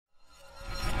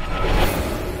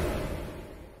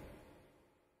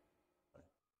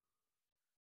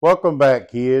Welcome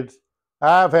back, kids.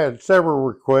 I've had several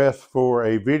requests for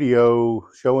a video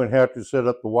showing how to set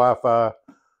up the Wi-Fi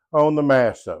on the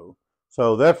Masso.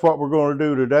 So that's what we're going to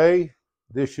do today.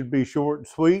 This should be short and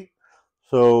sweet.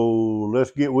 So let's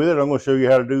get with it. I'm going to show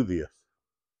you how to do this.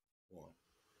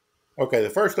 Okay, the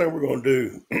first thing we're going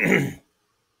to do,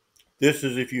 this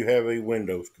is if you have a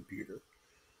Windows computer.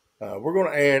 We're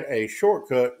going to add a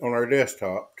shortcut on our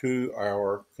desktop to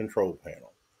our control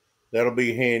panel. That'll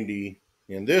be handy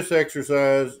in this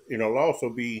exercise, and it'll also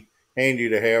be handy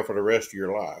to have for the rest of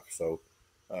your life. So,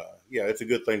 yeah, it's a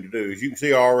good thing to do. As you can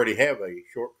see, I already have a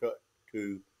shortcut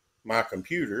to my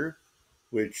computer,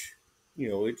 which,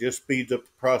 it just speeds up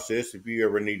the process if you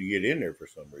ever need to get in there for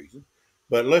some reason.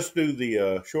 But let's do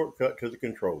the shortcut to the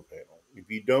control panel. If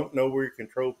you don't know where your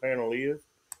control panel is,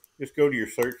 just go to your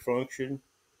search function,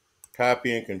 type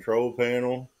in control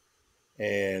panel,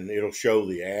 and it'll show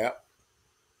the app.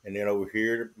 And then over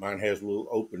here, mine has a little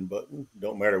open button.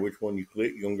 Don't matter which one you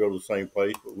click, you're going to go to the same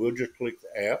place, but we'll just click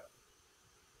the app.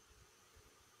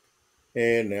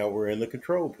 And now we're in the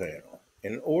control panel.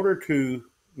 In order to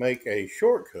make a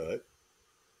shortcut,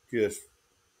 just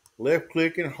left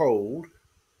click and hold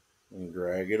and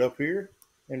drag it up here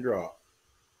and drop.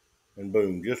 And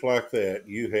boom, just like that,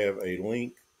 you have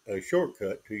a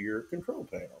shortcut to your control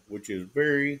panel, which is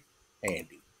very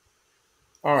handy.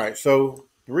 All right, so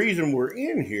the reason we're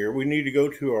in here, we need to go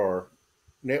to our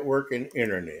network and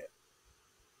internet.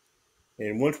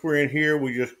 And once we're in here,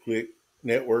 we just click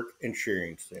Network and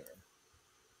Sharing Center.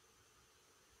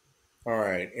 All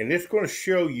right, and it's going to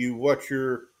show you what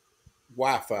your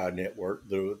Wi-Fi network,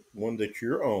 the one that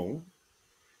you're on.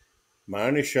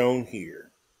 Mine is shown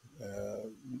here.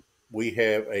 We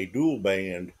have a dual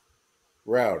band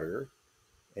router,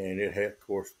 and it has, of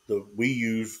course, we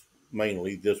use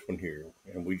mainly this one here,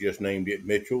 and we just named it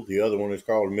Mitchell. The other one is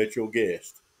called Mitchell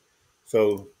Guest.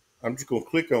 So I'm just going to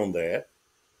click on that,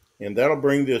 and that'll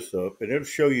bring this up, and it'll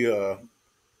show you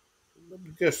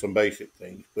just some basic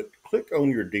things. But click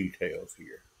on your details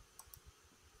here.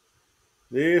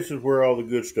 This is where all the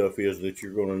good stuff is that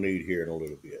you're going to need here in a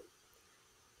little bit.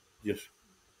 Just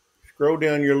scroll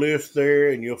down your list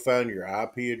there, and you'll find your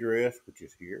IP address, which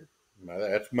is here.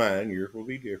 That's mine. Yours will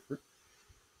be different.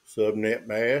 Subnet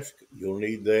mask, you'll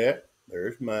need that.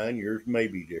 There's mine. Yours may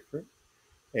be different.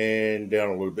 And down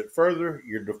a little bit further,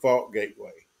 your default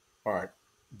gateway. All right.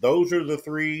 Those are the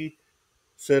three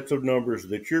sets of numbers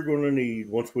that you're going to need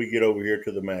once we get over here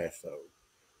to the Masso.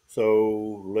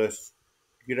 So let's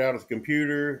get out of the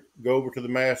computer, go over to the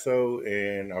Masso,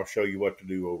 and I'll show you what to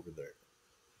do over there.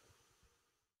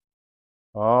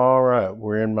 All right,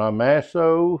 we're in my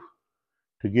Masso.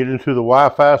 To get into the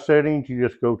Wi-Fi settings, you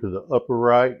just go to the upper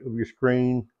right of your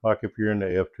screen, like if you're in the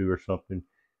F2 or something.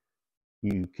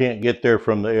 You can't get there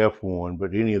from the F1,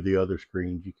 but any of the other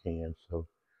screens you can. So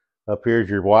up here's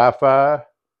your Wi-Fi.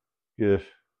 Just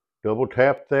double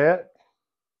tap that,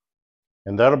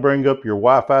 and that'll bring up your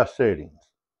Wi-Fi settings.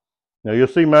 Now you'll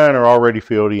see mine are already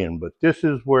filled in, but this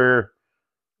is where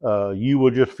you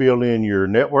will just fill in your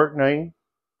network name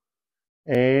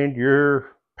and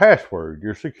your password,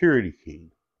 your security key.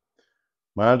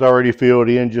 Mine's already filled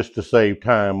in just to save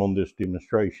time on this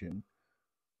demonstration.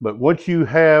 But once you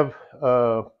have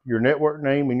your network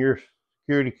name and your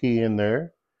security key in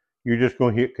there, you're just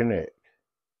going to hit connect.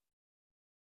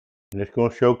 And it's going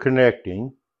to show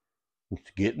connecting.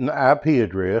 It's getting the IP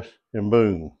address, and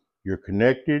boom, you're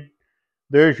connected.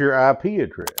 There's your IP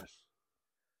address.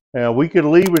 Now we could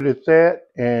leave it at that,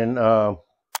 and the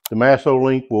Masso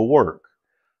Link will work.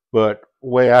 But the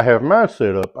way I have mine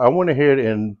set up, I went ahead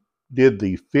and did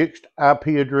the fixed IP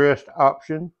address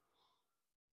option.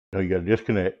 So you got to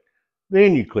disconnect.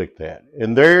 Then you click that,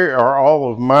 and there are all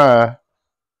of my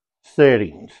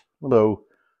settings. So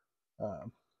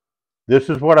this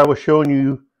is what I was showing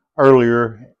you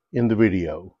earlier in the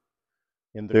video.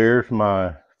 And there's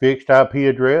my fixed IP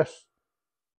address,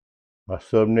 my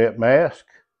subnet mask,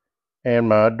 and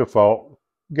my default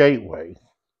gateway.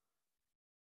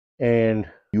 And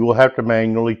you will have to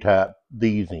manually type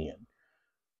these in.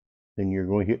 Then you're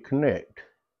going to hit connect.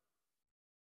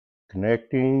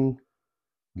 Connecting,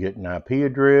 get an IP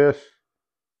address,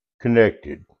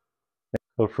 connected.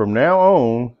 So from now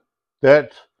on,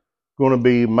 that's going to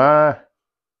be my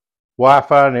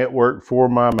Wi-Fi network for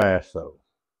my Masso.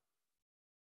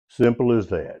 Simple as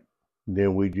that.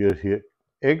 Then we just hit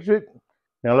exit.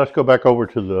 Now let's go back over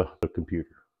to the computer.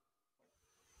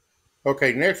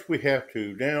 Okay, next we have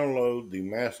to download the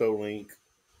Masso Link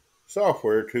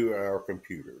software to our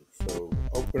computer. So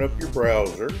open up your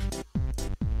browser,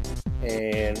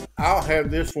 and I'll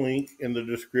have this link in the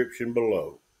description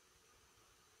below.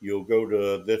 You'll go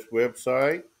to this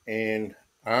website, and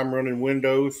I'm running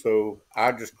Windows, so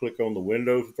I just click on the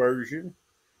Windows version.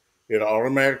 It'll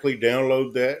automatically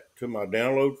download that to my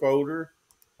download folder.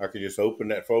 I can just open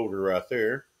that folder right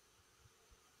there.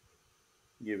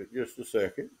 Give it just a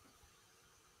second.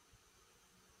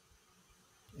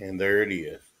 And there it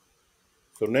is.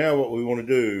 So now what we want to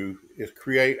do is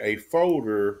create a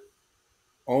folder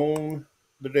on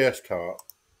the desktop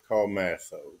called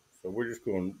Masso. So we're just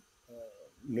going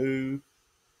new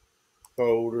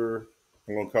folder.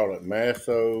 I'm going to call it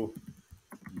Masso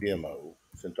Demo,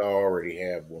 since I already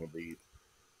have one of these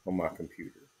on my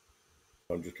computer.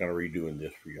 I'm just kind of redoing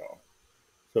this for y'all.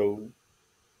 So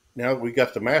now that we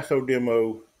got the Masso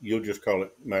Demo, you'll just call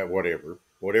it whatever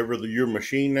your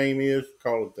machine name is,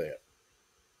 call it that.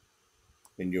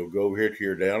 And you'll go over here to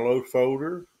your download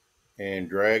folder and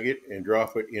drag it and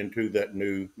drop it into that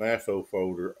new Masso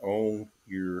folder on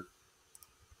your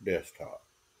desktop.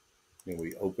 Then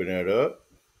we open that up.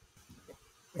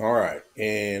 All right,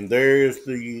 and there's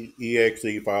the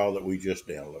exe file that we just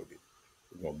downloaded.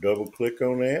 We're going to double click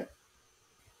on that.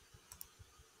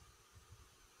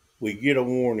 We get a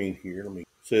warning here. It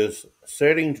says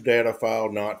settings data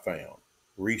file not found.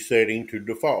 Resetting to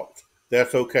default.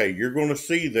 That's okay. You're going to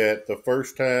see that the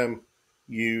first time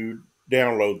you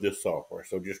download this software.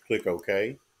 So just click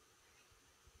OK.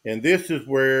 And this is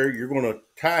where you're going to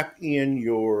type in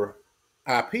your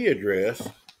IP address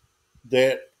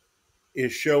that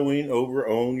is showing over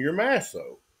on your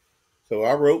Masso. So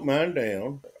I wrote mine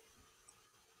down.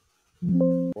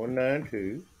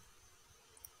 192.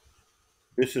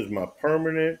 This is my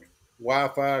permanent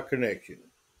Wi-Fi connection.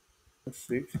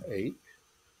 68.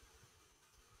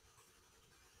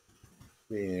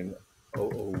 Then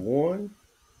 001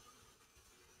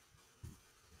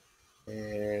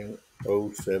 and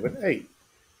 078.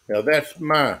 Now that's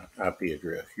my IP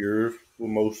address. Yours will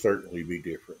most certainly be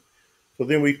different. So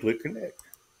then we click connect.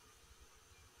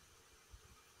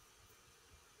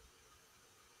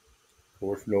 Of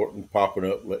course, Norton popping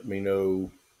up, let me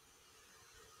know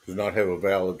does not have a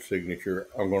valid signature.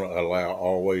 I'm going to allow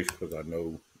always because I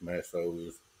know Masso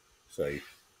is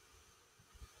safe.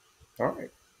 All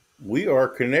right, we are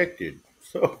connected.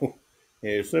 So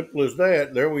as simple as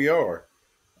that, there we are.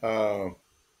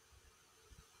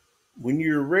 When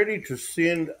you're ready to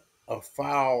send a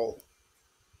file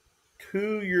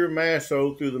to your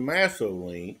Masso through the Masso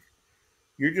link,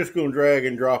 you're just going to drag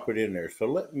and drop it in there. So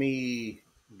let me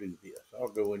do this. I'll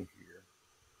go in here.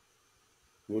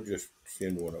 We'll just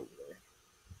send one over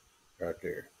there. Right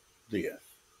there. This.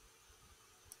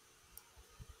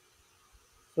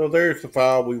 So there's the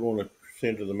file we want to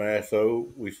send to the Masso.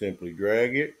 We simply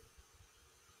drag it,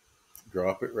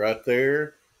 drop it right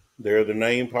there. There the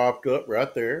name popped up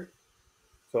right there.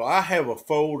 So I have a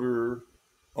folder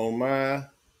on my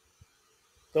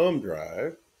thumb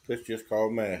drive that's just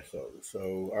called Masso.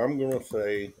 So I'm going to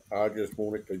say I just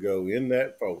want it to go in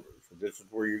that folder. So this is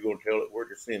where you're going to tell it where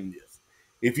to send this.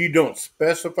 If you don't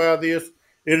specify this,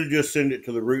 it'll just send it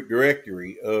to the root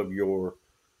directory of your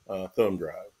thumb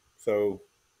drive. So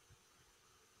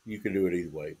you can do it either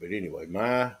way. But anyway,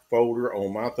 my folder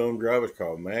on my thumb drive is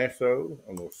called Masso.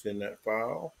 I'm going to send that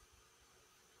file.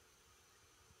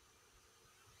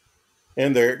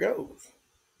 And there it goes.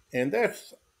 And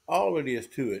that's all it is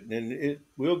to it. And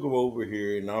we'll go over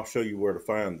here and I'll show you where to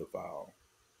find the file.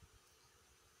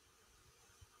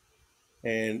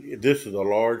 And this is a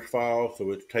large file, so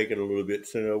it's taking a little bit to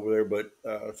send over there. But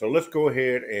so let's go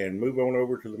ahead and move on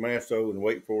over to the Masso and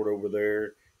wait for it over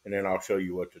there. And then I'll show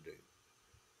you what to do.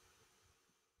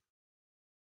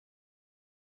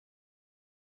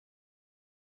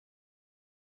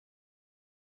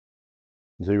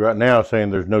 See, right now it's saying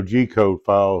there's no G-code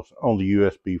files on the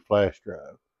USB flash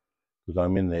drive because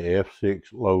I'm in the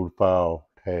F6 load file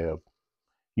tab.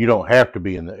 You don't have to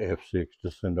be in the F6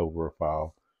 to send over a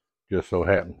file. Just so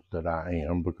happens that I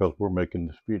am because we're making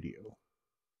this video.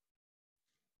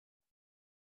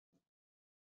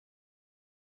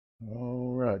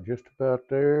 All right, just about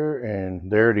there,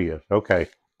 and there it is. Okay.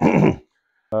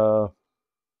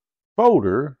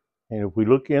 Folder, and if we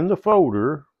look in the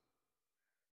folder,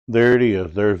 there it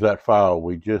is. There's that file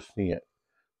we just sent.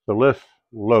 So let's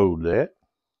load that.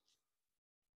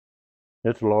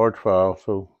 It's a large file,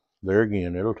 so there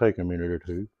again, it'll take a minute or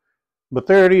two. But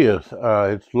there it is.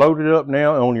 It's loaded up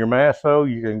now on your Masso.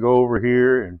 You can go over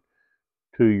here and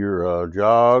to your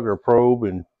jog or probe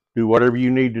and do whatever you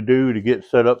need to do to get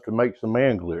set up to make some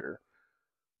man glitter.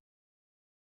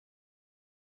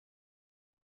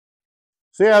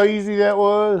 See how easy that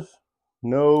was?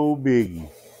 No biggie.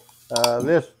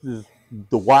 This is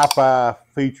the Wi-Fi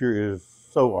feature is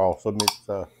so awesome. It's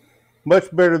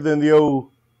much better than the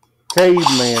old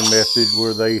caveman method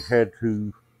where they had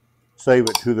to save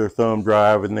it to their thumb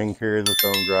drive and then carry the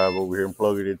thumb drive over here and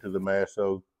plug it into the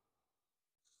Masso.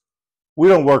 We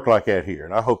don't work like that here,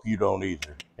 and I hope you don't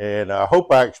either. And I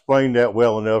hope I explained that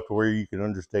well enough to where you can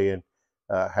understand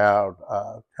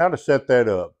how to set that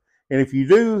up. And if you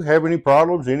do have any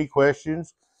problems, any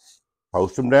questions,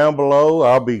 post them down below.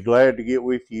 I'll be glad to get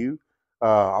with you.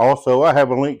 Also, I have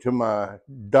a link to my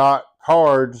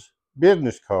 .cards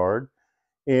business card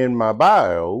in my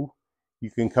bio.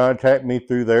 You can contact me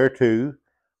through there too.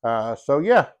 So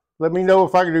yeah, let me know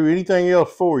if I can do anything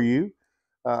else for you.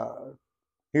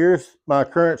 Here's my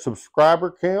current subscriber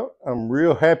count. I'm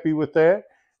real happy with that.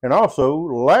 And also,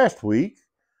 last week,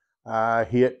 I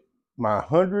hit my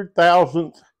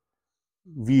 100,000th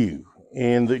view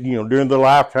during the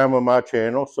lifetime of my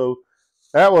channel. So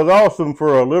that was awesome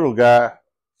for a little guy.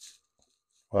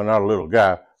 Well, not a little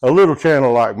guy, a little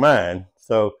channel like mine.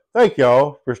 So thank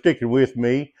y'all for sticking with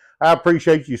me. I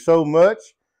appreciate you so much.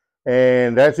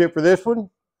 And that's it for this one.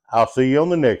 I'll see you on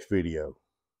the next video.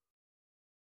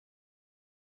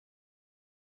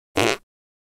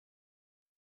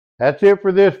 That's it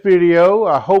for this video.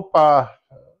 I hope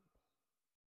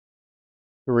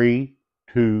 3,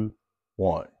 2,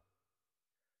 1.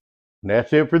 And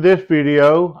that's it for this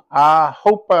video. I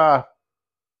hope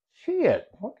shit,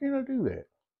 why can't I do that?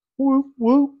 Whoop,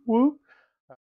 whoop, whoop.